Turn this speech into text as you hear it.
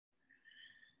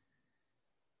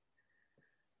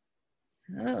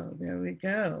Oh, there we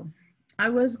go. I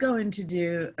was going to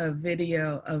do a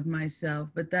video of myself,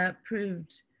 but that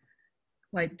proved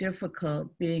quite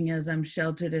difficult being as I'm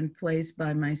sheltered in place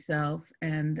by myself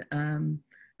and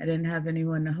I didn't have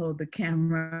anyone to hold the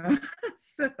camera.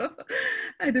 So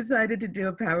I decided to do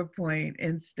a PowerPoint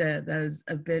instead. That was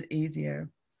a bit easier.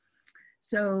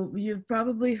 So you've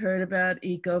probably heard about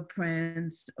eco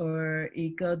prints or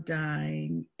eco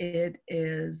dyeing. It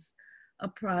is a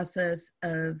process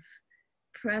of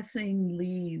pressing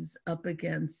leaves up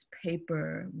against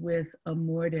paper with a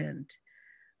mordant,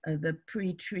 the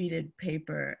pre-treated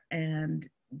paper, and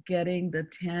getting the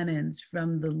tannins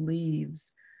from the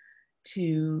leaves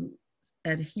to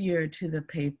adhere to the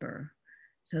paper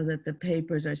so that the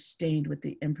papers are stained with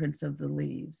the imprints of the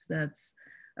leaves. That's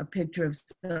a picture of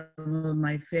some of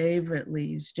my favorite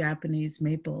leaves, Japanese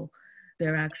maple.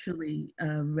 They're actually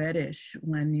reddish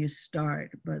when you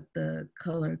start, but the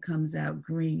color comes out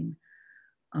green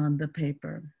on the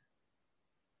paper.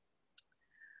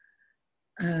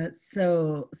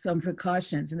 So some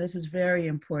precautions, and this is very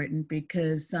important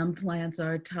because some plants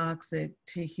are toxic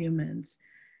to humans,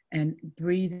 and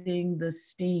breathing the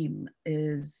steam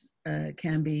is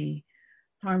can be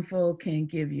harmful, can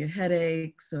give you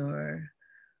headaches or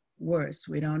worse.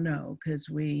 We don't know because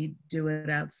we do it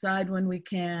outside when we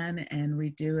can, and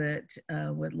we do it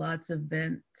with lots of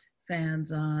vent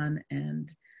fans on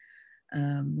and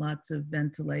lots of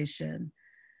ventilation.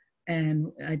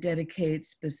 And I dedicate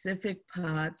specific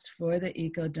pots for the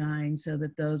eco dyeing so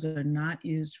that those are not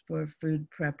used for food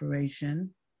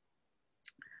preparation.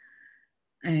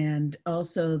 And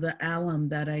also the alum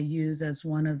that I use as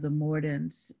one of the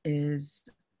mordants is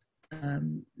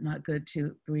not good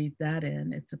to breathe that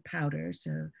in. It's a powder,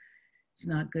 so it's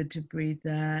not good to breathe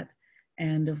that.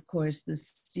 And of course the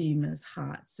steam is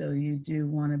hot, so you do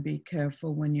want to be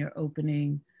careful when you're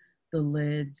opening the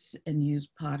lids and use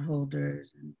pot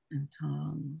holders and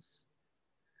tongs.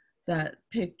 That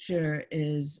picture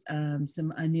is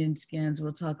some onion skins.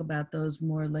 We'll talk about those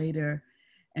more later.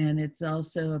 And it's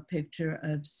also a picture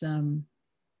of some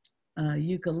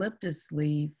eucalyptus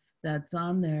leaf that's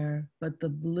on there, but the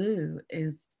blue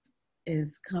is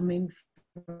coming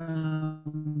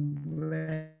from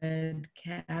red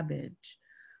cabbage,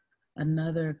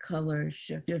 another color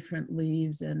shift, different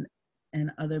leaves and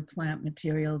other plant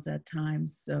materials at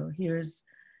times. So here's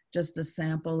just a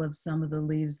sample of some of the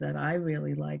leaves that I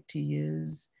really like to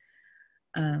use.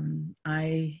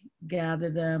 I gather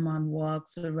them on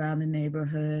walks around the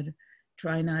neighborhood,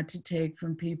 try not to take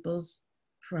from people's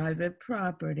private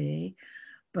property,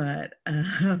 but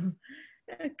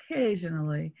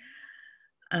occasionally.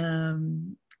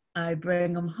 I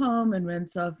bring them home and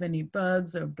rinse off any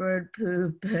bugs or bird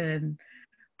poop and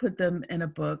put them in a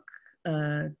book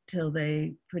till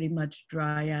they pretty much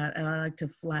dry out. And I like to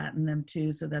flatten them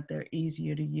too so that they're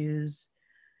easier to use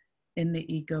in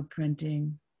the eco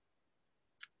printing.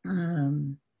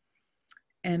 And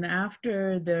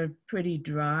after they're pretty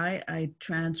dry, I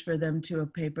transfer them to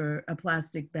a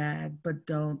plastic bag, but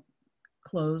don't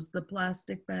close the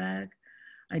plastic bag.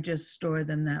 I just store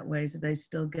them that way so they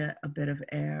still get a bit of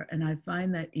air. And I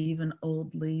find that even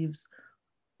old leaves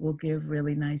will give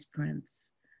really nice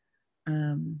prints.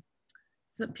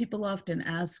 So people often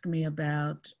ask me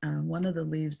about one of the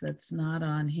leaves that's not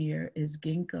on here is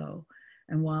ginkgo.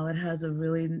 And while it has a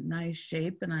really nice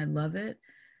shape and I love it,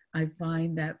 I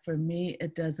find that for me,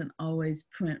 it doesn't always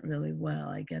print really well.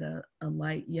 I get a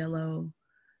light yellow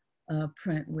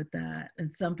print with that.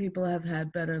 And some people have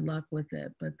had better luck with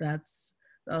it, but that's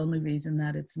the only reason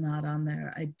that it's not on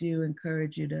there. I do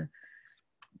encourage you to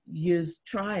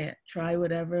try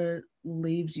whatever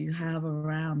leaves you have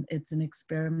around. It's an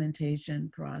experimentation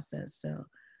process. So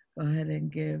go ahead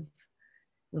and give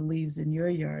the leaves in your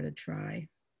yard a try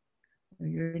or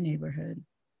your neighborhood.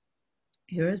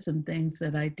 Here are some things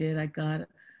that I did. I got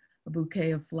a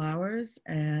bouquet of flowers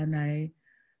and I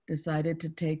decided to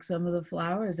take some of the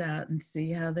flowers out and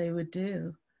see how they would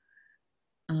do.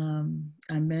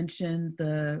 I mentioned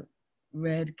the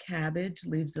red cabbage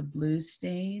leaves a blue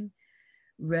stain,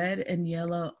 red and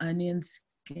yellow onion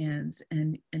skins,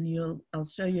 and I'll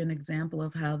show you an example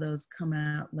of how those come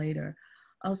out later.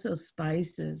 Also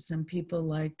spices, some people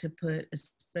like to put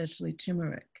especially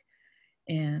turmeric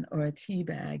in or a tea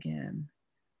bag in.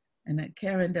 And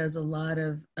Karen does a lot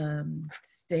of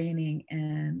staining,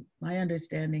 and my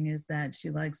understanding is that she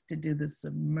likes to do the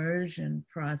submersion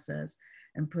process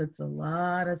and puts a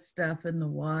lot of stuff in the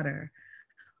water,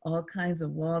 all kinds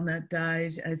of walnut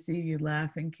dyes. I see you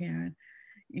laughing, Karen.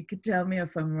 You could tell me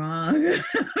if I'm wrong,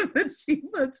 but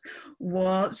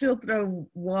she'll throw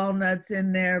walnuts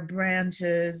in there,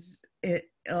 branches,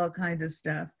 all kinds of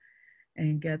stuff.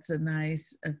 and gets a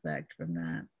nice effect from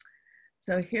that.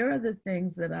 So here are the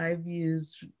things that I've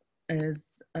used as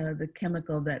the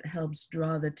chemical that helps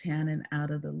draw the tannin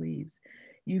out of the leaves.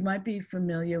 You might be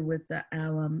familiar with the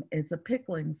alum. It's a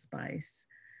pickling spice,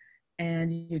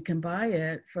 and you can buy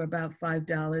it for about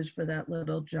 $5 for that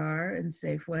little jar in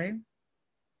Safeway.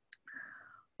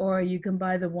 Or you can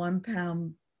buy the 1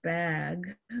 pound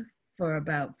bag for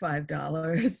about $5,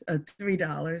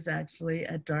 $3 actually,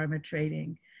 at Dharma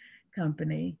Trading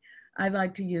Company. I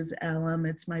like to use alum.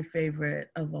 It's my favorite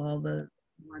of all the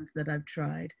ones that I've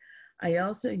tried. I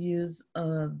also use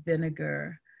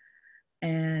vinegar,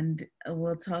 and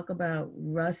we'll talk about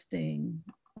rusting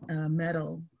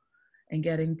metal and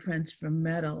getting prints from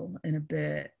metal in a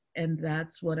bit. And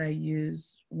that's what I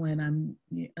use when I'm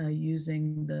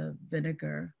using the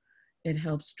vinegar. It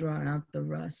helps draw out the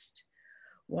rust.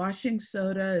 Washing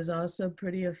soda is also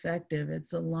pretty effective.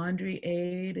 It's a laundry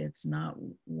aid. It's not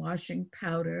washing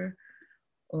powder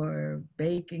or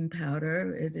baking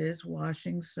powder. It is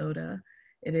washing soda.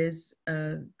 It is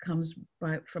comes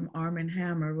from Arm &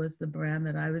 Hammer was the brand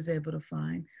that I was able to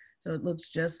find. So it looks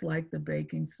just like the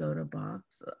baking soda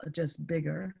box, just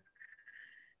bigger.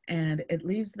 And it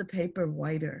leaves the paper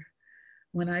whiter.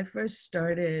 When I first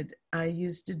started, I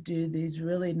used to do these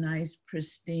really nice,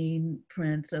 pristine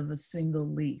prints of a single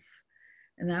leaf.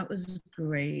 And that was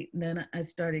great. And then I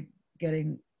started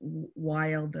getting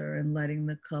wilder and letting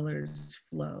the colors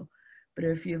flow. But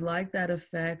if you like that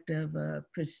effect of a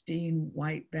pristine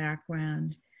white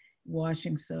background,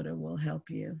 washing soda will help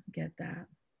you get that.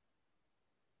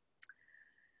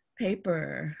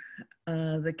 Paper,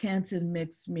 the Canson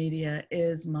mixed media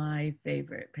is my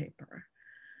favorite paper,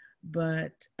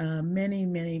 but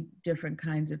many different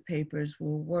kinds of papers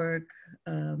will work.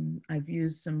 I've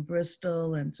used some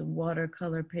Bristol and some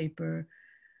watercolor paper,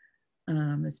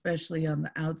 especially on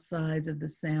the outsides of the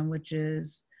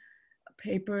sandwiches.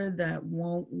 Paper that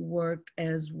won't work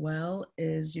as well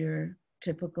is your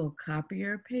typical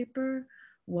copier paper.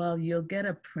 While you'll get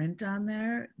a print on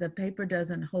there, the paper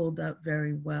doesn't hold up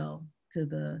very well to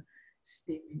the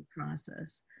steaming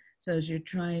process. So as you're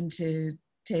trying to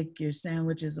take your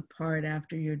sandwiches apart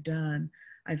after you're done,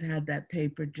 I've had that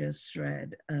paper just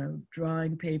shred.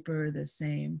 Drawing paper, the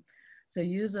same. So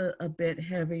use a bit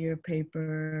heavier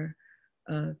paper,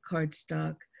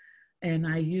 cardstock. And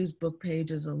I use book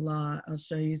pages a lot. I'll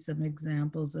show you some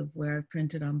examples of where I've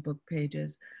printed on book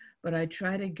pages. But I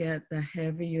try to get the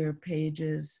heavier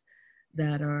pages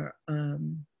that are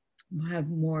have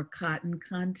more cotton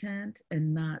content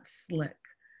and not slick.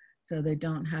 So they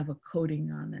don't have a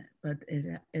coating on it, but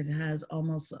it has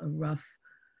almost a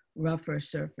rougher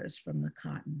surface from the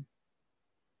cotton.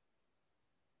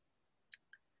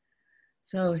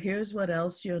 So here's what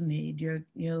else you'll need.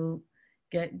 You'll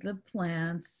get the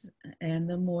plants and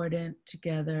the mordant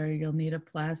together. You'll need a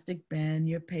plastic bin,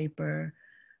 your paper.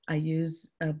 I use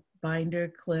a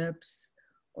binder clips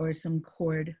or some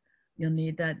cord. You'll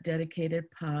need that dedicated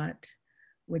pot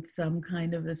with some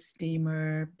kind of a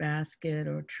steamer, basket,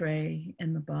 or tray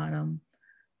in the bottom.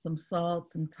 Some salt,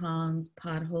 some tongs,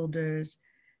 pot holders,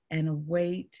 and a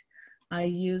weight. I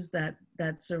use that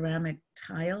ceramic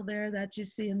tile there that you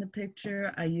see in the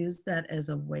picture. I use that as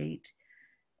a weight.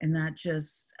 And that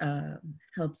just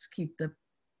helps keep the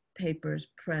papers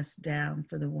pressed down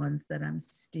for the ones that I'm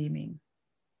steaming.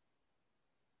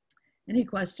 Any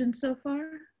questions so far?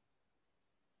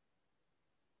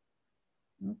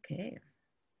 Okay.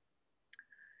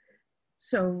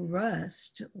 So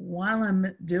rust, while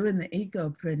I'm doing the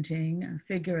eco printing, I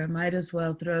figure I might as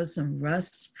well throw some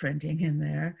rust printing in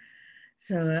there.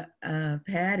 So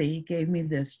Patty gave me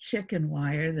this chicken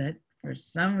wire that for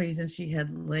some reason she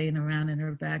had laying around in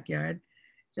her backyard.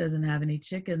 She doesn't have any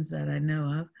chickens that I know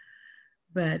of.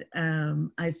 But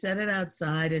I set it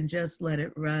outside and just let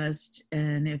it rust.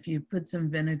 And if you put some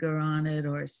vinegar on it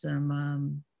or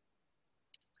some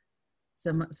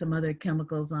other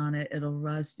chemicals on it, it'll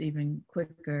rust even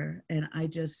quicker. And I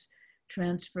just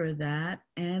transfer that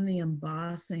and the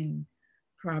embossing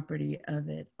property of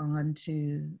it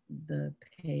onto the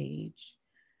page.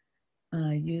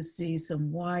 You see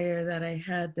some wire that I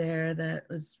had there that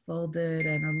was folded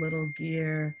and a little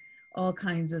gear. All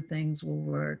kinds of things will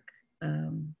work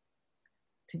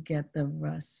to get the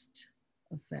rust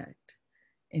effect.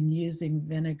 And using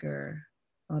vinegar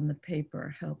on the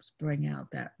paper helps bring out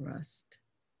that rust.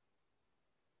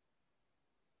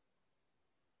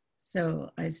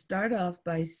 So I start off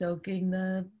by soaking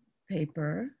the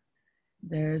paper.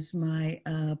 There's my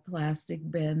plastic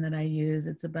bin that I use.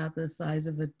 It's about the size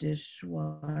of a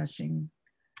dishwashing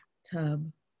tub.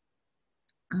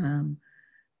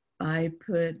 I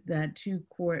put that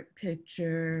 2-quart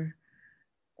pitcher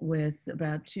with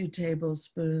about 2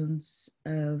 tablespoons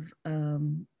of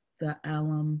the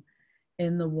alum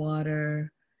in the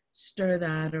water, stir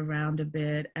that around a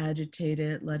bit, agitate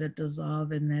it, let it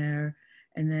dissolve in there,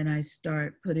 and then I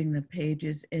start putting the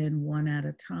pages in one at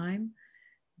a time,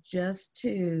 just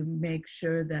to make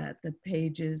sure that the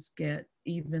pages get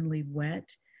evenly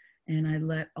wet, and I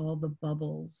let all the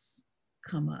bubbles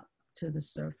come up to the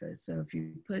surface. So if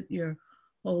you put your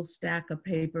whole stack of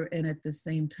paper in at the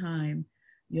same time,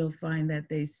 you'll find that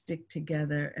they stick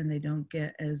together and they don't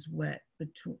get as wet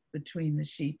between the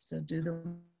sheets. So do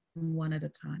them one at a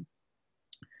time.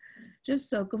 Just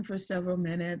soak them for several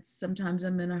minutes. Sometimes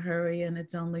I'm in a hurry and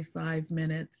it's only 5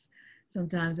 minutes.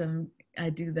 Sometimes I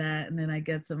do that and then I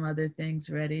get some other things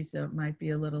ready, so it might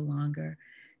be a little longer.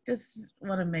 Just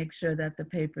want to make sure that the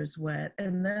paper's wet.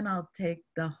 And then I'll take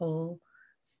the whole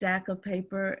stack of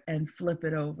paper and flip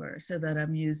it over so that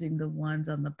I'm using the ones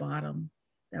on the bottom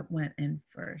that went in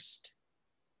first.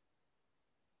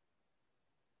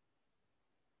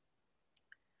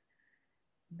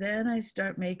 Then I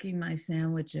start making my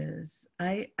sandwiches.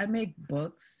 I make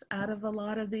books out of a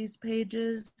lot of these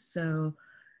pages. So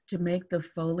to make the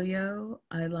folio,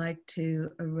 I like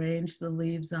to arrange the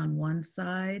leaves on one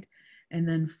side and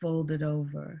then fold it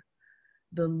over.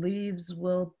 The leaves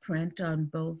will print on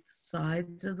both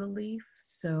sides of the leaf.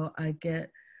 So I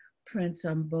get prints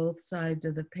on both sides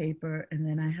of the paper, and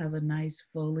then I have a nice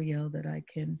folio that I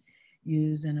can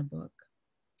use in a book.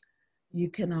 You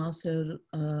can also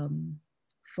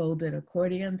fold it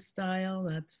accordion style,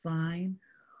 that's fine,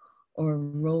 or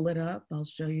roll it up. I'll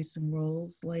show you some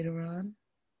rolls later on.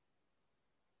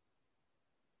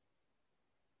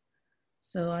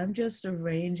 So I'm just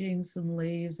arranging some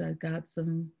leaves. I've got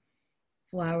some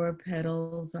flower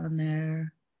petals on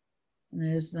there. And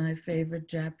there's my favorite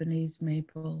Japanese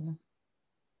maple.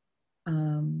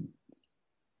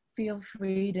 Feel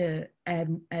free to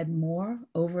add more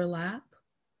overlap.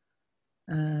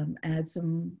 Add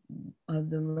some of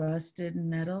the rusted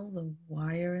metal, the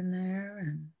wire in there,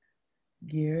 and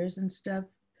gears and stuff.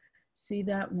 See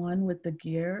that one with the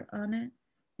gear on it?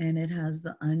 And it has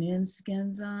the onion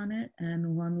skins on it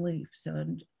and one leaf. So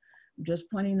I'm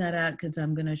just pointing that out because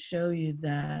I'm going to show you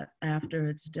that after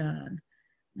it's done.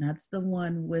 That's the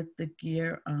one with the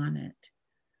gear on it.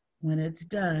 When it's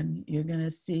done, you're going to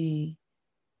see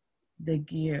the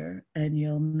gear and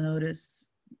you'll notice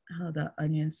how the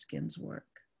onion skins work.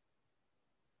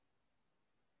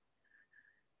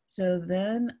 So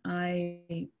then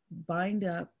I bind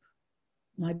up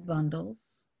my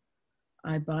bundles.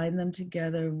 I bind them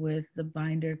together with the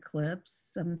binder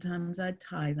clips. Sometimes I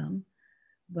tie them,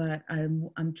 but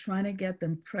I'm trying to get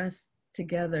them pressed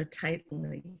together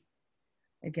tightly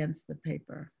against the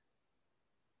paper.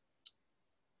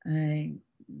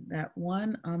 That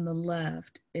one on the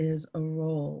left is a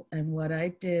roll, and what I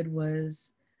did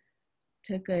was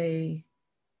took a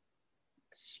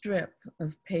strip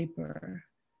of paper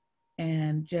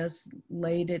and just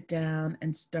laid it down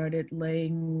and started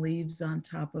laying leaves on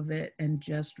top of it and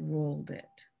just rolled it.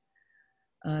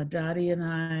 Dottie and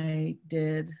I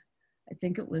did, I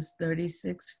think it was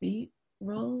 36 feet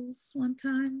rolls one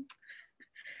time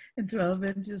and 12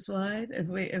 inches wide.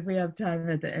 If we have time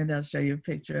at the end, I'll show you a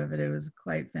picture of it. It was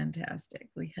quite fantastic.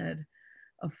 We had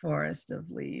a forest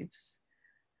of leaves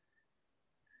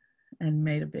and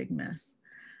made a big mess.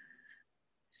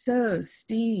 So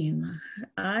steam,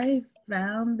 I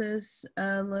found this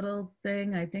little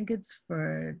thing, I think it's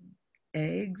for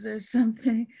eggs or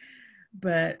something,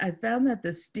 but I found that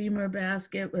the steamer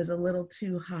basket was a little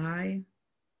too high,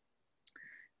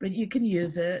 but you can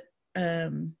use it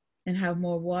and have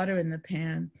more water in the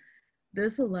pan.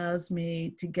 This allows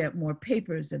me to get more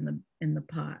papers in the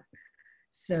pot.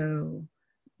 So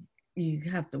you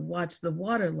have to watch the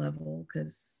water level,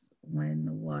 because when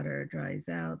the water dries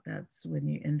out, that's when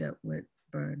you end up with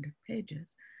burned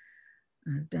pages.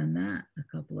 I've done that a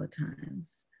couple of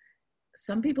times.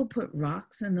 Some people put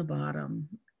rocks in the bottom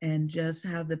and just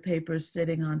have the paper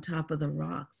sitting on top of the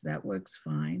rocks. That works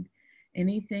fine.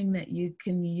 Anything that you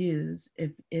can use,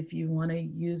 if you want to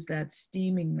use that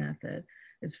steaming method,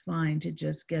 is fine to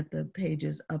just get the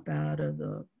pages up out of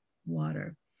the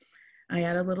water. I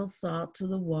add a little salt to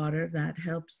the water. That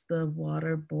helps the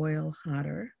water boil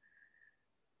hotter.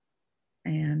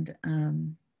 And I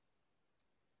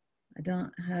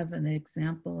don't have an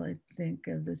example, I think,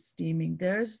 of the steaming.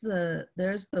 There's the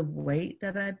weight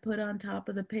that I put on top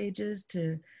of the pages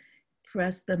to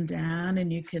press them down,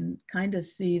 and you can kind of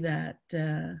see that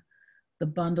the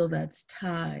bundle that's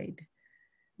tied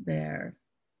there.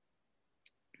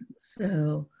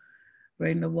 So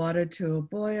bring the water to a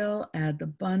boil, add the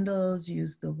bundles,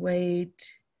 use the weight,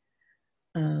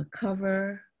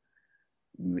 Cover,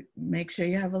 make sure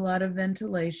you have a lot of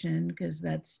ventilation because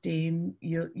that steam,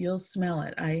 you'll smell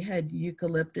it. I had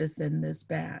eucalyptus in this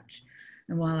batch.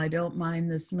 And while I don't mind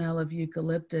the smell of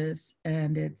eucalyptus,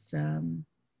 and it's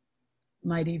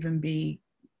might even be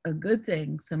a good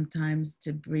thing sometimes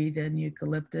to breathe in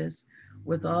eucalyptus,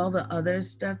 with all the other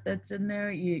stuff that's in there,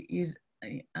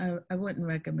 I wouldn't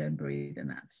recommend breathing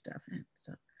that stuff in.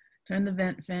 So turn the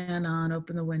vent fan on,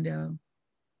 open the window.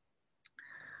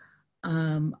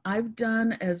 I've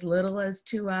done as little as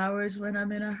 2 hours when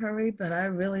I'm in a hurry, but I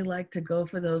really like to go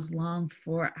for those long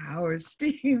 4-hour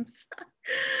steams.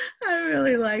 I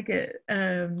really like it.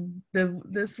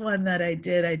 This one that I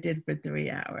did for 3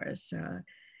 hours, so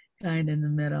kind of in the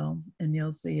middle, and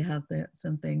you'll see how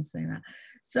some things say that.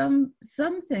 Some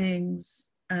things,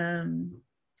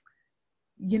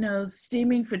 you know,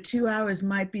 steaming for 2 hours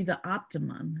might be the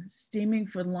optimum. Steaming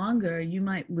for longer, you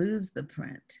might lose the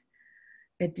print.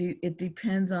 It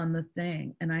depends on the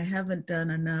thing. And I haven't done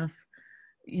enough,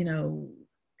 you know,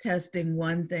 testing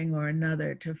one thing or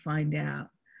another to find out.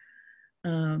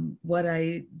 What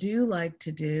I do like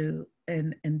to do,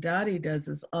 and Dottie does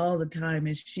this all the time,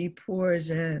 is she pours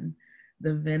in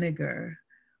the vinegar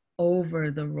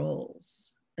over the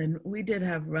rolls. And we did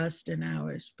have rust in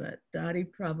ours, but Dottie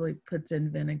probably puts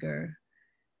in vinegar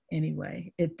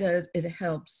anyway. It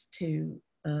helps to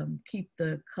keep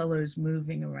the colors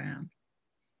moving around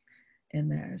in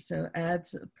there. So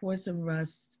pour some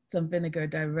vinegar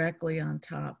directly on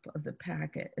top of the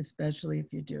packet, especially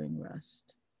if you're doing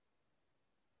rust.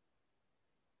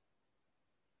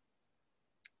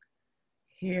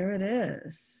 Here it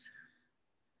is.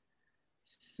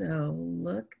 So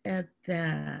look at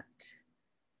that.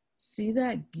 See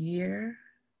that gear?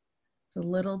 It's a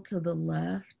little to the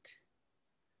left.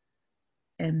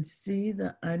 And see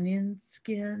the onion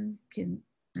skin?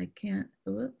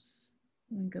 Whoops.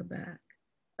 Let me go back.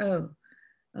 Oh,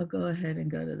 I'll go ahead and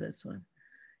go to this one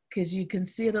because you can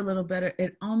see it a little better.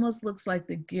 It almost looks like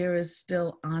the gear is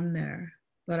still on there,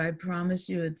 but I promise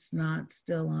you it's not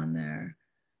still on there.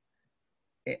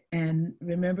 And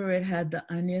remember, it had the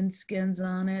onion skins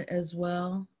on it as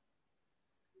well.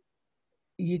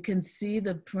 You can see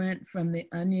the print from the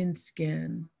onion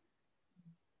skin,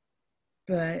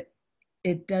 but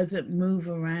it doesn't move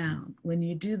around. When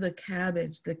you do the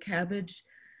cabbage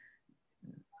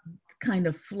kind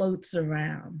of floats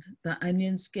around. The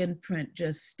onion skin print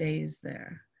just stays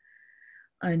there.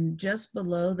 And just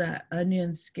below that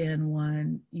onion skin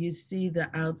one, you see the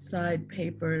outside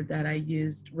paper that I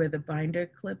used where the binder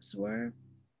clips were.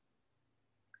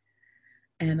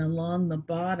 And along the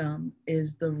bottom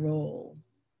is the roll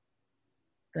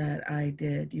that I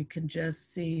did. You can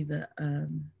just see the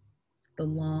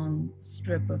long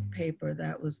strip of paper.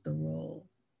 That was the roll.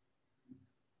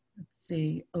 Let's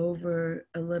see, over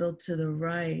a little to the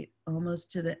right,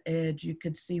 almost to the edge, you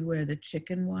could see where the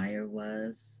chicken wire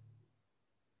was.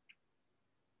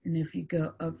 And if you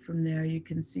go up from there, you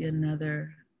can see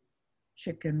another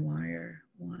chicken wire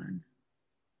one.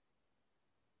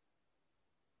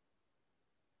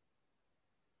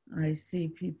 I see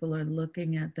people are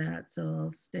looking at that, so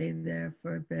I'll stay there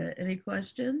for a bit. Any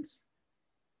questions?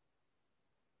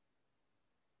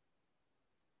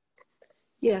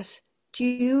 Yes. Do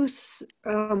you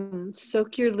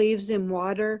soak your leaves in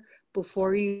water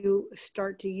before you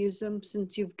start to use them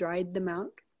since you've dried them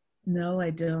out? No,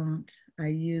 I don't. I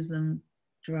use them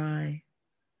dry.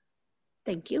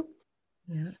 Thank you.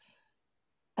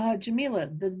 Yeah. Jamila,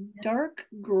 the dark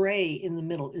gray in the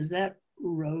middle, is that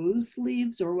rose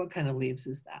leaves or what kind of leaves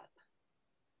is that?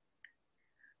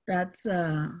 That's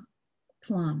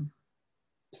plum.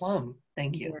 Plum,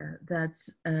 thank you. Yeah, that's,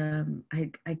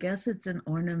 I guess it's an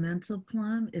ornamental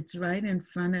plum. It's right in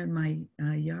front of my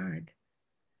yard.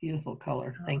 Beautiful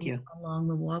color, thank you. Along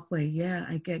the walkway, yeah,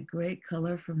 I get great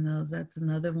color from those. That's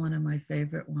another one of my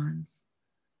favorite ones.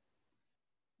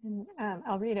 And,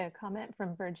 I'll read a comment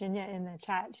from Virginia in the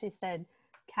chat. She said,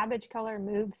 cabbage color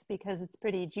moves because it's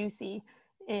pretty juicy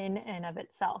in and of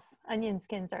itself. Onion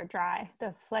skins are dry.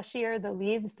 The fleshier the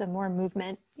leaves, the more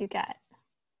movement you get.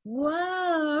 Whoa,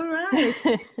 all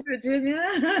right,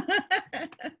 Virginia.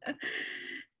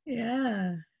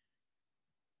 Yeah.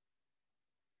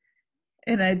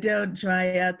 And I don't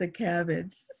dry out the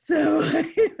cabbage. So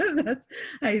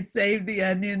I save the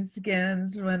onion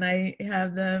skins when I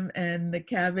have them, and the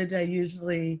cabbage, I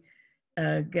usually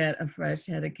get a fresh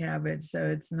head of cabbage, so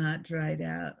it's not dried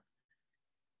out.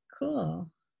 Cool.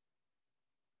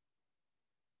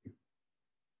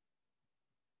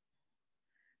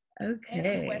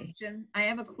 Okay. I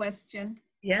have a question.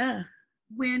 Yeah.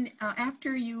 When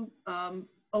after you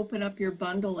open up your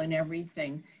bundle and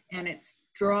everything. And it's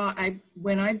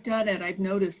when I've done it, I've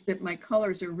noticed that my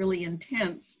colors are really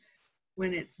intense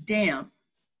when it's damp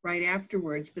right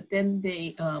afterwards, but then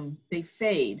they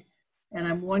fade. And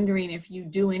I'm wondering if you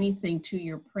do anything to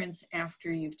your prints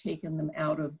after you've taken them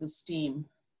out of the steam,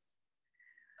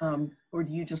 or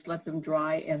do you just let them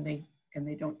dry and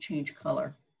they don't change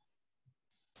color?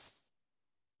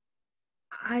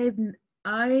 I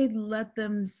let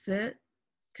them sit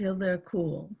till they're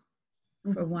cool,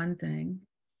 for one thing.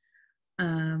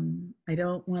 I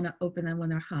don't want to open them when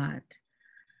they're hot.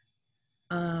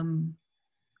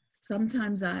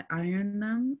 Sometimes I iron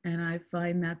them and I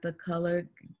find that the color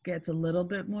gets a little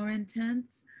bit more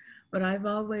intense, but I've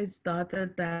always thought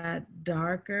that that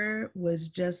darker was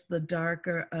just the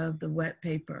darker of the wet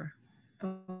paper.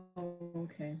 Oh,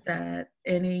 okay. That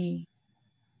any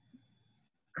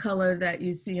color that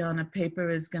you see on a paper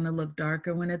is going to look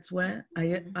darker when it's wet.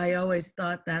 I always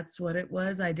thought that's what it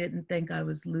was. I didn't think I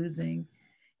was losing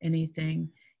anything.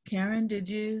 Karen, did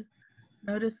you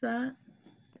notice that?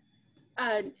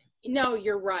 No,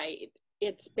 you're right.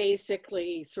 It's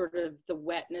basically sort of the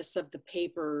wetness of the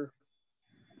paper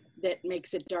that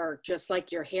makes it dark, just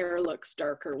like your hair looks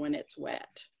darker when it's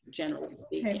wet, generally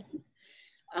speaking.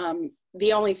 Okay.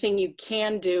 The only thing you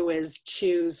can do is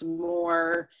choose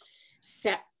more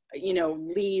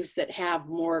leaves that have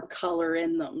more color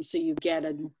in them, so you get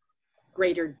a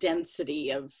greater density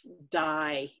of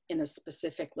dye in a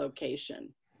specific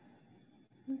location.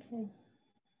 Okay.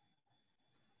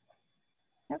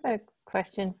 I have a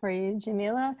question for you,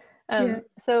 Jamila.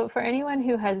 So for anyone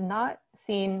who has not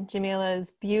seen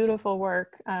Jamila's beautiful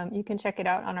work, you can check it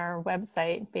out on our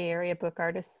website,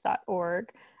 bayareabookartists.org,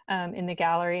 in the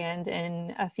gallery and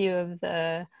in a few of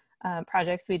the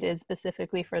projects we did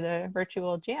specifically for the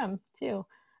virtual jam too.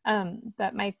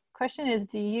 But my question is,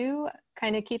 do you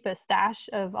kind of keep a stash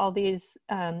of all these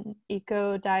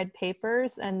eco-dyed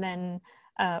papers, and then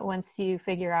once you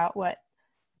figure out what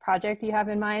project you have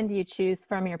in mind, do you choose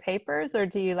from your papers, or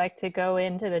do you like to go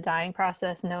into the dyeing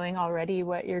process knowing already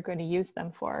what you're going to use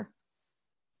them for?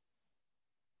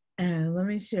 Let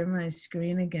me share my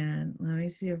screen again. Let me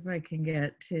see if I can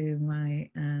get to my,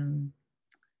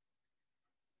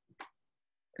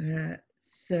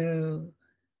 so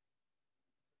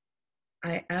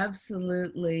I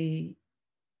absolutely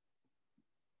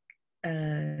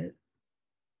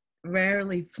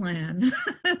rarely plan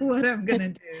what I'm gonna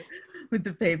do with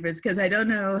the papers because I don't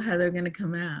know how they're gonna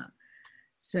come out.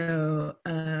 So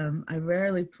I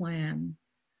rarely plan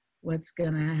what's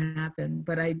gonna happen,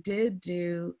 but I did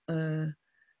do,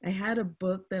 I had a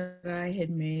book that I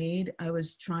had made. I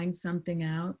was trying something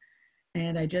out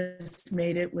and I just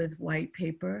made it with white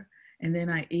paper, and then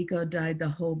I eco-dyed the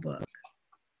whole book.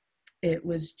 It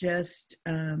was just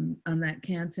on that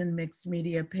Canson mixed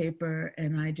media paper,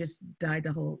 and I just dyed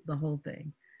the whole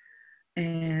thing.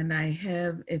 And I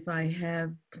have, if I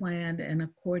have planned an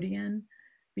accordion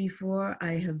before,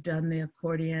 I have done the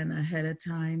accordion ahead of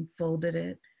time, folded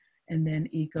it, and then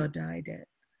eco-dyed it.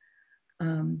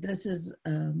 This is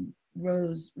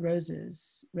rose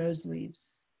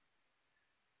leaves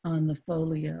on the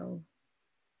folio.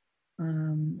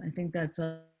 I think that's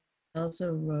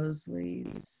also rose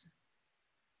leaves.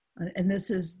 And this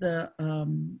is the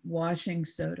washing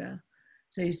soda.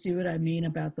 So you see what I mean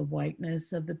about the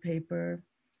whiteness of the paper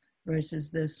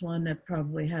versus this one that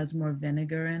probably has more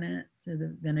vinegar in it. So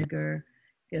the vinegar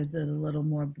gives it a little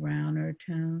more browner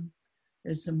tone.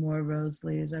 There's some more rose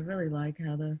leaves. I really like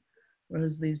how the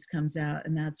rose leaves comes out,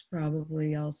 and that's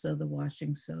probably also the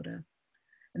washing soda.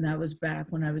 And that was back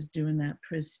when I was doing that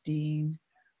pristine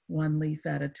one leaf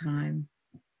at a time.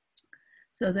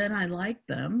 So then I liked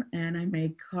them and I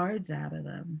made cards out of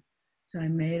them. So I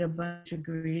made a bunch of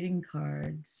greeting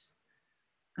cards.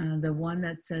 The one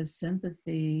that says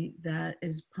sympathy, that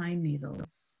is pine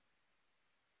needles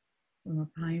from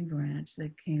a pine branch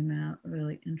that came out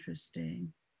really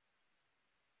interesting.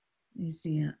 You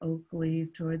see an oak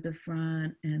leaf toward the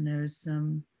front, and there's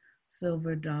some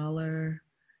silver dollar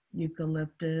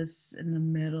eucalyptus in the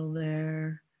middle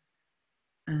there.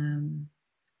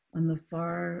 On the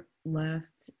far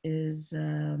left is,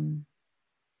 oh,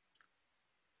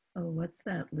 what's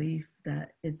that leaf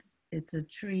that it's a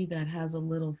tree that has a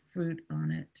little fruit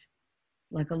on it,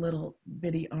 like a little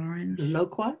bitty orange.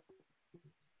 Loquat?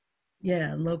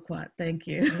 Yeah, loquat, thank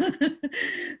you.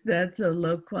 That's a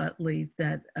loquat leaf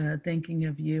that, thinking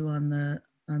of you on the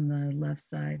left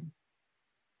side.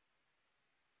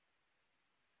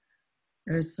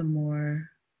 There's some more,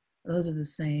 those are the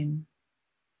same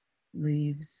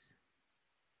leaves,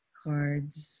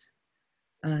 cards.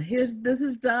 This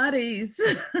is Dottie's.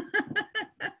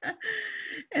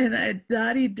 And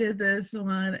Dottie did this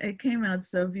one. It came out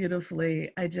so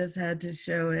beautifully. I just had to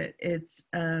show it. It's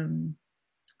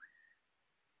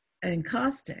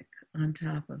encaustic on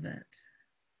top of it.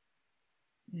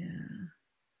 Yeah.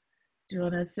 Do you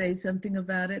want to say something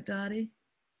about it, Dottie?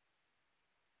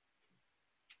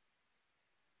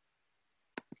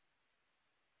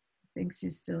 I think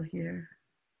she's still here.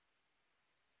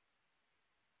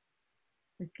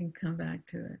 We can come back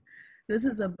to it. This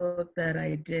is a book that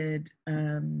I did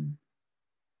out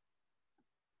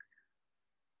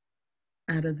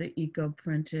of the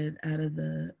eco-printed, out of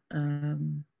the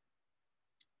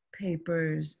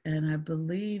papers, and I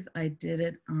believe I did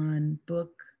it on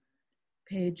book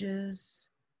pages,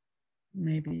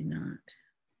 maybe not.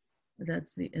 But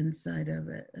that's the inside of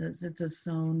it. It's a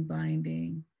sewn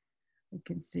binding. You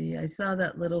can see, I saw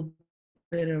that little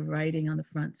bit of writing on the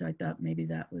front, so I thought maybe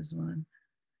that was one.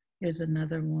 Here's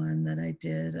another one that I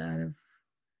did out of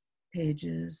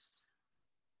pages.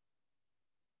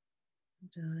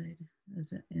 Died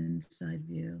as an inside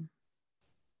view.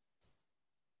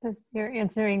 You're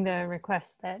answering the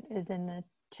request that is in the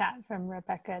chat from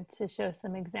Rebecca to show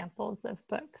some examples of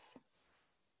books.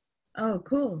 Oh,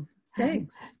 cool.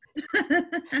 Thanks.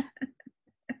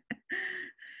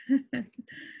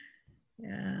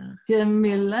 Yeah.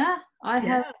 Jamila, I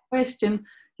have a question.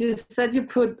 You said you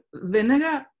put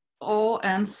vinegar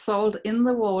and salt in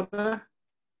the water,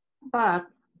 but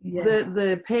Yes.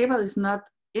 the paper is not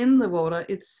in the water.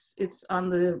 It's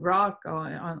on the rock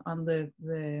or on the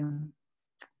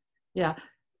yeah.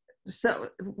 So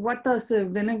what does the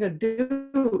vinegar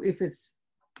do if it's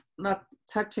not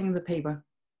touching the paper?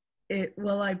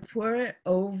 Well, I pour it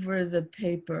over the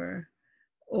paper,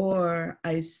 or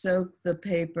I soak the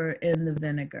paper in the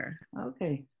vinegar.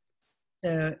 Okay.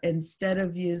 So instead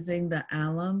of using the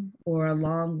alum or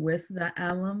along with the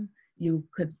alum, you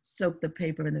could soak the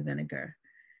paper in the vinegar.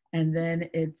 And then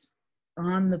it's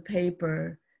on the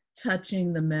paper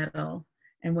touching the metal.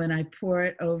 And when I pour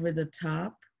it over the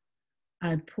top,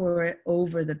 I pour it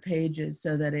over the pages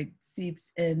so that it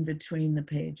seeps in between the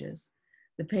pages.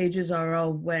 The pages are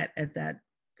all wet at that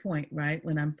point, right?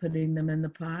 When I'm putting them in the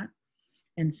pot.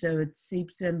 And so it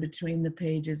seeps in between the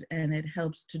pages and it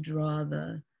helps to draw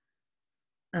the,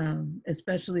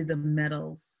 especially the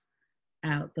metals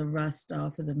out, the rust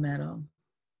off of the metal.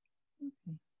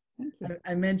 Okay. Thank you.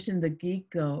 I mentioned the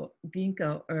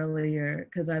ginkgo earlier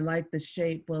because I like the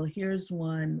shape. Well, here's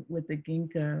one with the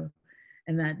ginkgo,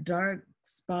 and that dark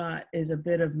spot is a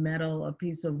bit of metal, a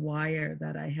piece of wire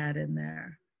that I had in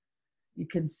there. You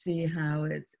can see how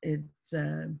it's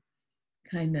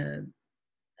kind of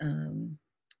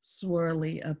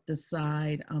swirly up the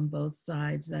side on both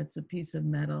sides. That's a piece of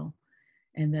metal,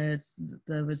 and there's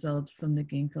the results from the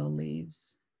ginkgo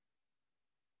leaves.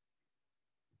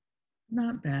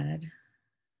 Not bad.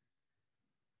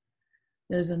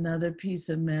 There's another piece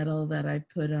of metal that I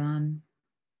put on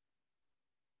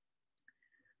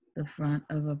the front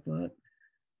of a book.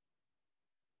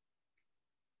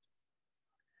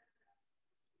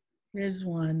 Here's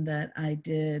one that I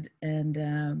did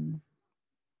and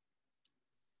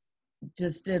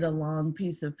just did a long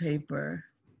piece of paper.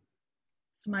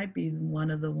 This might be one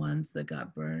of the ones that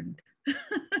got burned.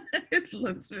 It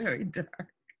looks very dark,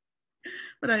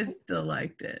 but I still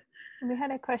liked it. We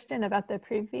had a question about the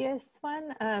previous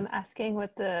one, asking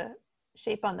what the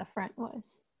shape on the front was.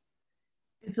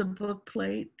 It's a book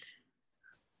plate.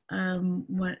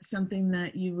 Something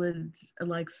that you would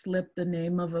like slip the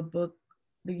name of a book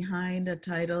behind, a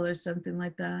title or something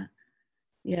like that.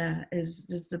 Yeah, it's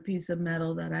just a piece of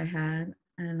metal that I had,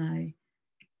 and I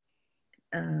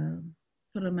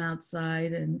put them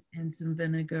outside and some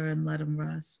vinegar and let them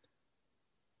rust.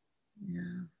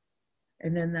 Yeah.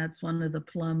 And then that's one of the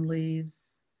plum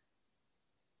leaves.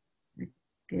 It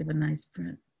gave a nice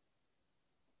print.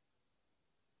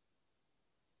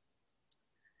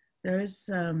 There's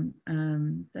some,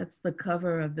 that's the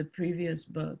cover of the previous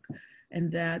book,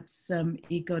 and that's some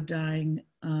eco dyeing,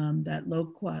 that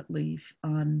loquat leaf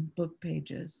on book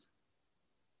pages.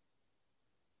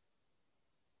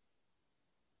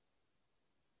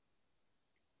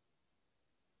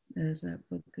 There's that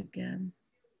book again.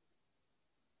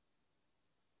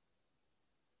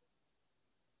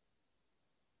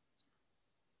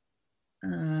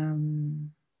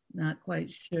 Not quite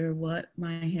sure what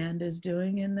my hand is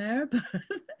doing in there, but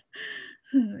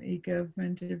eco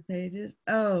printed pages.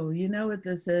 Oh, you know what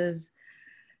this is?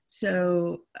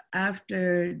 So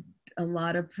after a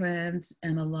lot of prints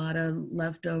and a lot of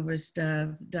leftover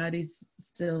stuff, Dottie's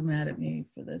still mad at me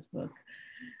for this book.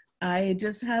 I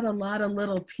just had a lot of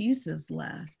little pieces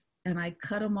left, and I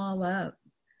cut them all up.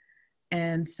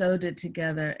 and sewed it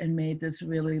together and made this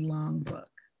really long book.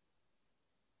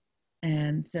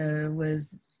 And so it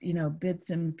was, you know,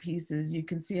 bits and pieces. You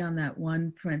can see on that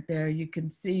one print there, you can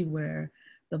see where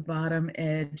the bottom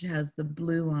edge has the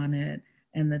blue on it,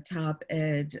 and the top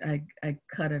edge, I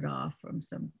cut it off from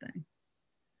something.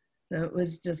 So it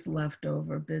was just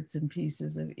leftover bits and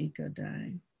pieces of eco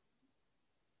dyeing.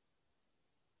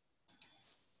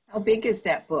 How big is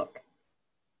that book?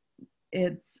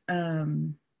 It's,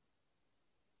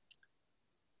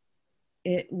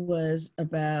 it was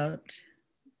about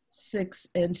 6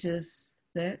 inches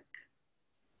thick,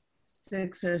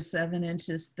 6 or 7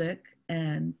 inches thick,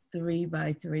 and 3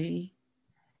 by 3.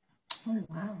 Oh,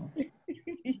 wow.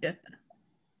 Yeah.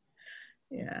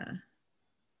 Yeah.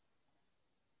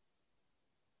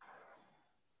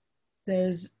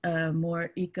 There's more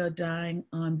eco dyeing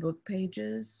on book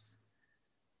pages,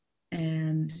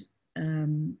 and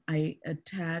I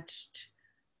attached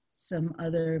some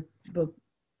other book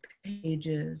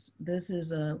pages. This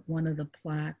is one of the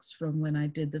plaques from when I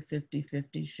did the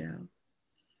 50/50 show.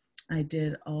 I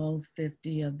did all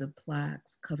 50 of the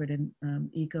plaques covered in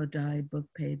eco dye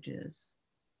book pages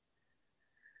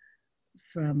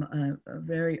from a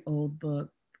very old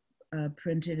book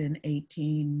printed in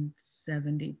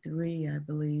 1873, I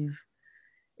believe.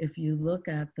 If you look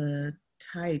at the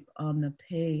type on the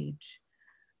page,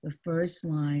 the first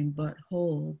line, "But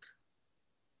hold,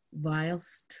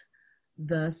 whilst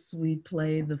thus we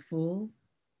play the fool,"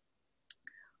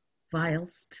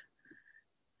 whilst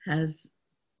is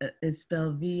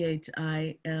spelled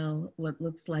VHIL. What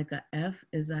looks like a F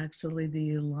is actually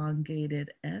the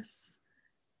elongated S.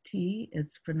 T,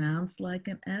 it's pronounced like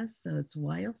an S, so it's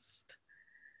whilst.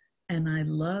 And I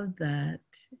love that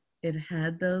it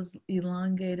had those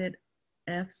elongated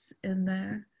F's in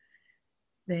there.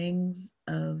 Things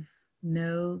of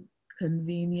no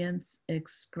convenience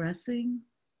expressing.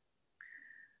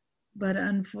 But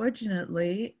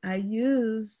unfortunately, I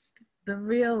used the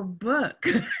real book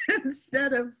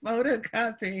instead of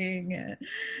photocopying it.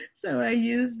 So I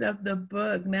used up the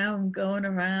book. Now I'm going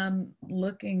around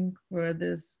looking for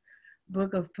this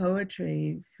book of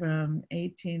poetry from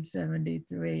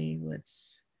 1873, which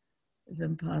is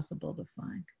impossible to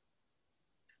find.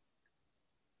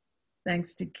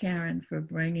 Thanks to Karen for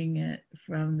bringing it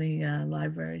from the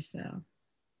library sale.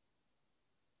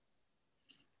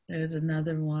 There's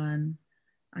another one.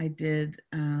 I did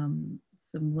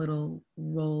some little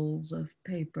rolls of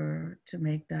paper to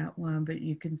make that one, but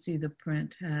you can see the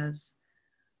print has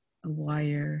a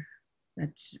wire,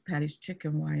 that's Patty's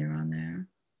chicken wire on there.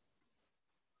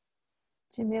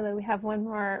 Jamila, we have one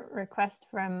more request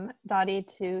from Dottie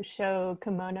to show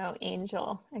Kimono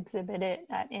Angel exhibited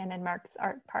at Ann and Mark's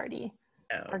art party,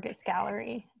 Argus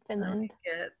Gallery, Finland.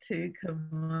 Get to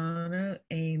Kimono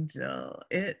Angel.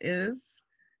 It is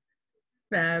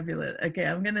fabulous. Okay,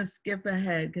 I'm gonna skip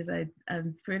ahead because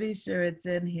I'm pretty sure it's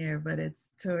in here, but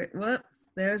it's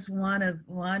whoops. There's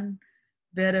one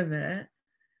bit of it.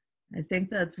 I think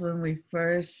that's when we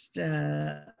first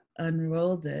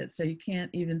unrolled it, so you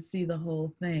can't even see the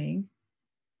whole thing.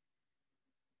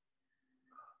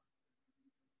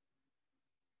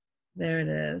 There it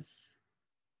is.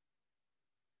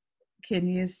 Can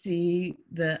you see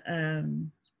the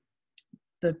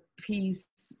piece?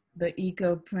 The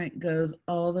eco print goes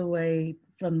all the way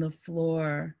from the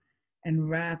floor and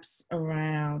wraps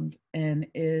around and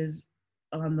is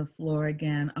on the floor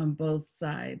again on both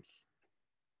sides.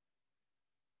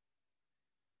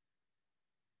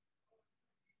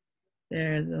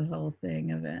 There's the whole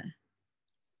thing of it.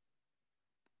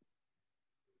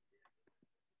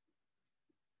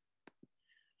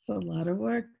 It's a lot of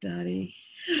work, Dottie.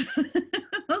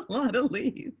 A lot of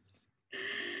leaves.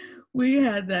 We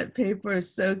had that paper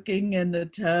soaking in the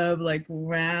tub, like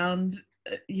round,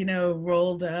 you know,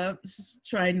 rolled up,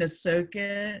 trying to soak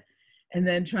it, and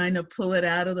then trying to pull it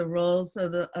out of the roll so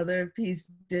the other piece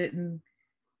didn't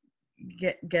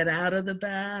get out of the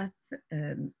bath.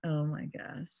 And oh my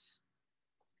gosh.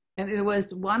 And it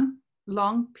was one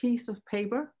long piece of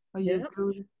paper? Or Yep.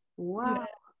 Wow.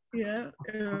 Yeah,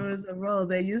 it was a roll.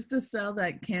 They used to sell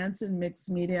that Canson mixed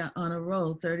media on a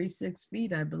roll, 36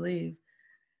 feet, I believe.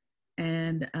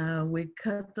 And we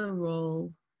cut the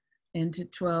roll into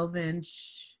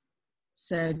 12-inch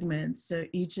segments. So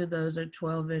each of those are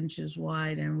 12 inches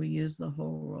wide, and we use the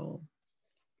whole roll.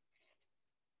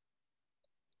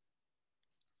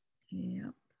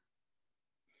 Yep.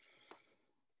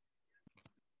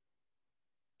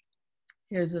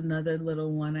 Here's another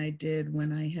little one I did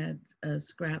when I had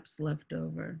scraps left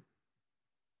over.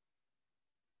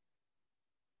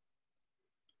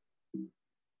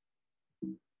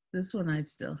 This one I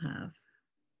still have.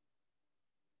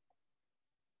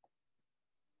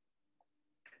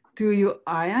 Do you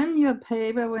iron your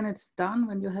paper when it's done,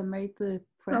 when you have made the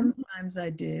print? Sometimes I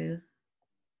do.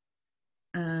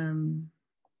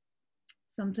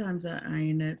 Sometimes I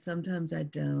iron it, sometimes I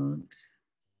don't.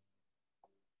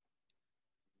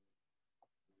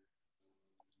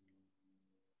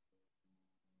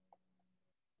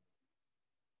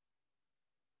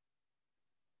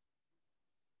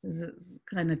 It's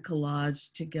kind of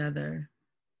collaged together,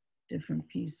 different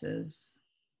pieces.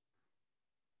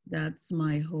 That's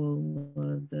my whole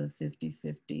of the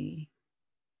 50-50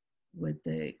 with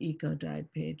the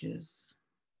eco-dyed pages.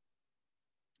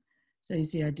 So you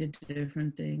see, I did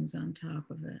different things on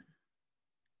top of it.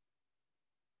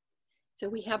 So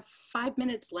we have 5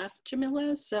 minutes left,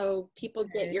 Jamila, so people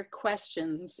Okay. get your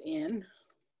questions in.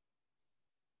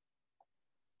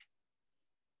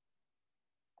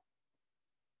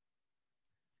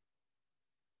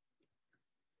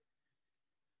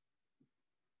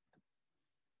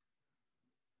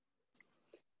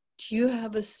 Do you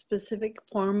have a specific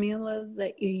formula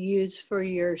that you use for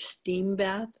your steam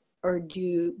bath, or do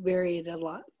you vary it a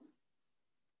lot?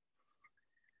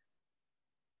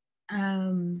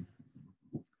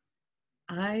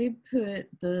 I put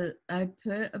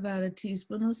about a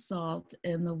teaspoon of salt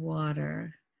in the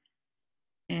water,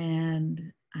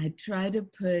 and I try to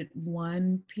put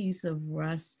 1 piece of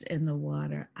rust in the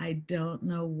water. I don't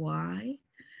know why,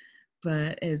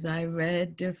 but as I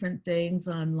read different things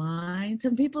online,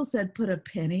 some people said put a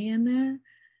penny in there.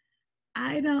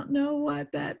 I don't know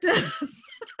what that does.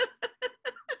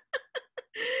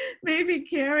 Maybe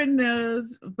Karen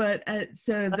knows, but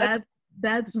so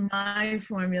that's my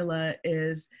formula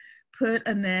is put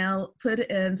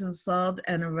in some salt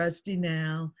and a rusty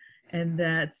nail, and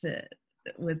that's it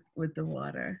with the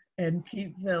water, and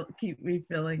keep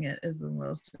refilling it is the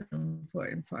most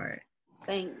important part.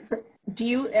 Thanks. Do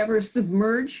you ever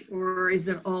submerge, or is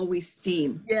it always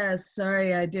steam? Yes,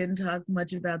 sorry, I didn't talk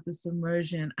much about the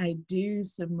submersion. I do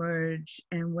submerge,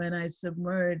 and when I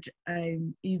submerge,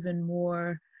 I'm even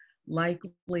more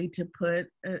likely to put,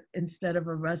 instead of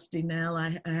a rusty nail,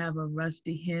 I have a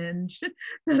rusty hinge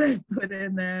that I put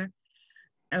in there,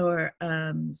 or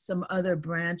some other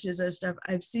branches or stuff.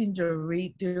 I've seen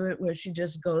Dorit do it where she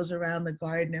just goes around the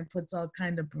garden and puts all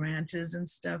kind of branches and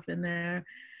stuff in there.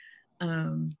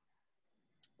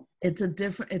 It's a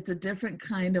different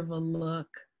kind of a look,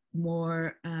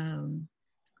 more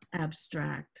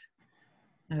abstract,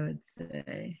 I would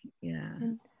say. Yeah.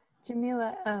 And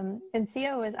Jamila, and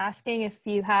Sia was asking if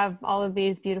you have all of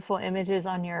these beautiful images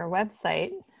on your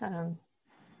website.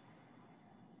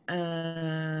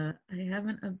 I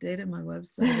haven't updated my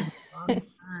website in a long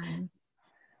time.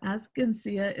 Ask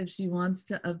Sia if she wants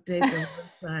to update the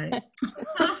website.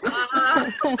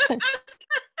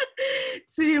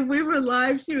 See, if we were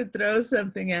live, she would throw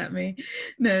something at me.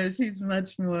 No, she's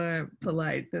much more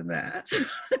polite than that.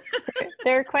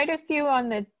 There are quite a few on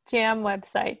the JAM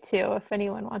website too, if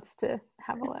anyone wants to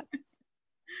have a look.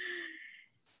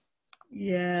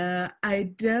 Yeah,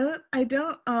 I don't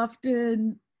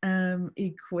often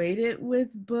equate it with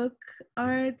book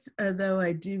art, although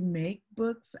I do make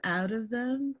books out of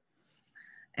them.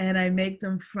 And I make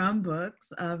them from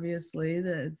books, obviously.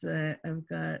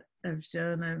 I've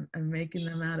shown I'm making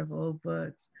them out of old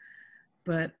books.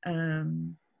 But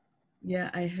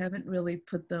yeah, I haven't really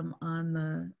put them on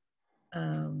the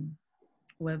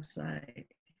website.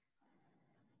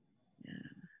 Yeah.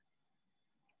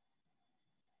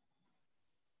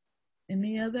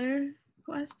 Any other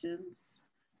questions?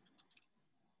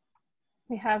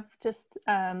 We have just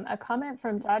a comment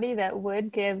from Dottie that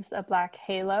wood gives a black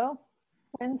halo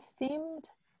when steamed.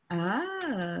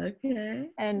 Ah, okay.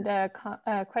 And a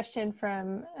question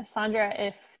from Sandra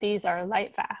if these are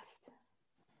light fast.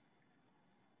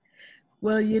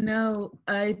 Well,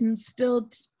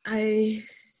 I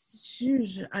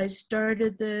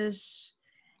started this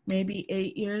maybe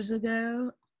 8 years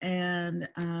ago, and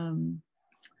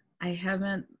I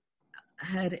haven't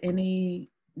had any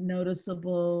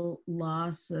noticeable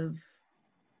loss of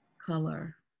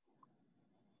color.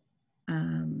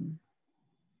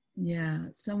 Yeah,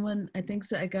 I think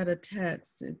so. I got a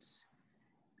text. It's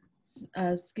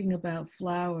asking about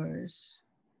flowers.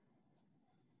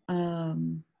 I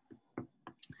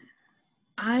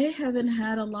haven't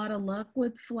had a lot of luck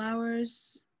with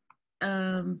flowers,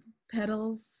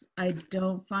 petals. I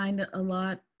don't find a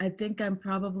lot. I think I'm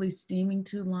probably steaming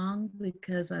too long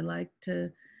because I like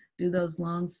to do those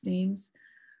long steams.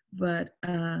 But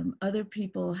other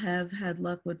people have had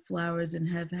luck with flowers and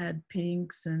have had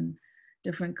pinks and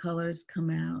different colors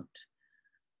come out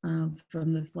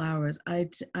from the flowers. I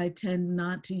tend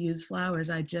not to use flowers.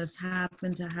 I just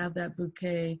happen to have that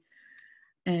bouquet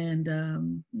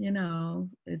And, you know,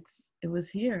 it was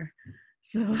here.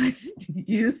 So I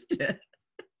used it.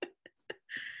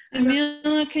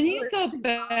 Jamila, can you go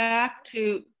back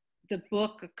to the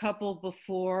book a couple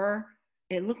before?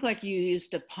 It looked like you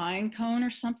used a pine cone or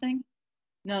something.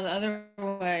 No, the other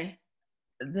way.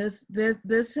 This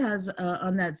has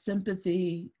on that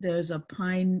sympathy, there's a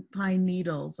pine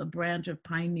needles, a branch of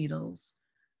pine needles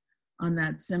on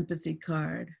that sympathy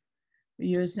card.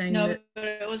 You're saying No, that but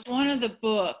it was one of the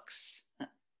books.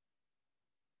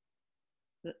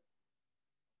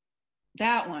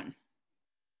 That one.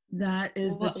 that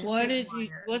is the What did you,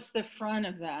 wire. what's the front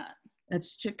of that?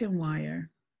 That's chicken wire.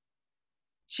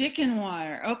 Chicken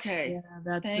wire. Okay. Yeah,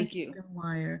 that's Thank the you. chicken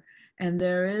wire. And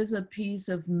there is a piece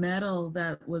of metal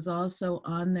that was also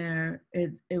on there.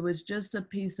 It was just a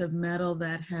piece of metal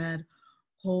that had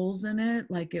holes in it,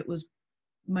 like it was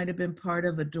might have been part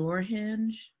of a door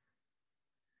hinge.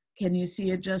 Can you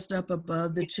see it just up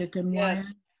above the chicken wire?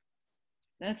 Yes.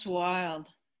 That's wild.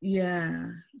 Yeah.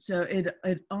 So it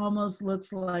almost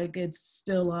looks like it's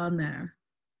still on there,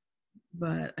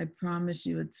 but I promise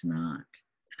you it's not.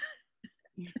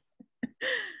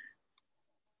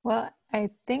 Well, I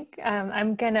think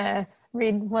I'm gonna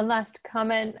read one last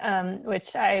comment,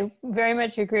 which I very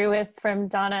much agree with from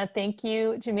Donna. Thank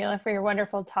you, Jamila, for your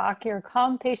wonderful talk. Your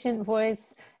calm, patient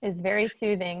voice is very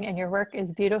soothing and your work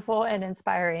is beautiful and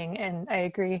inspiring. And I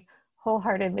agree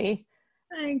wholeheartedly.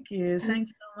 Thank you.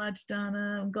 Thanks so much,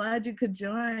 Donna. I'm glad you could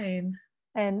join.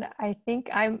 And I think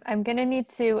I'm gonna need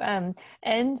to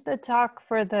end the talk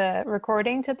for the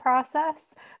recording to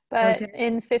process, but Okay.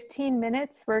 in 15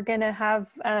 minutes, we're gonna have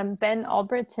Ben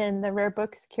Albritton, the rare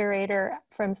books curator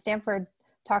from Stanford,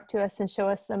 talk to us and show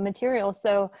us some material.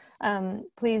 So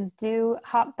please do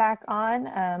hop back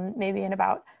on maybe in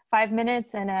about 5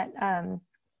 minutes, and at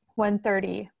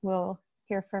 1:30, we'll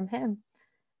hear from him.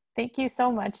 Thank you so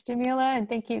much, Jamila, and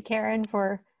thank you, Karen,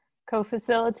 for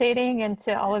co-facilitating, and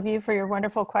to all of you for your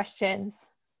wonderful questions.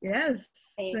 Yes.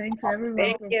 Thanks everyone.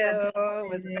 Thank for you.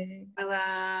 participating.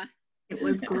 It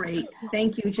was great.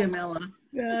 Thank you, Jamila.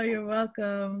 Oh, you're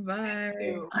welcome.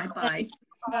 Bye. Bye-bye.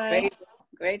 Bye.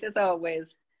 Great as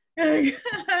always. Hi,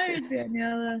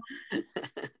 Daniela.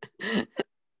 See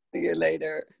you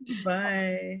later.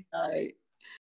 Bye. Bye.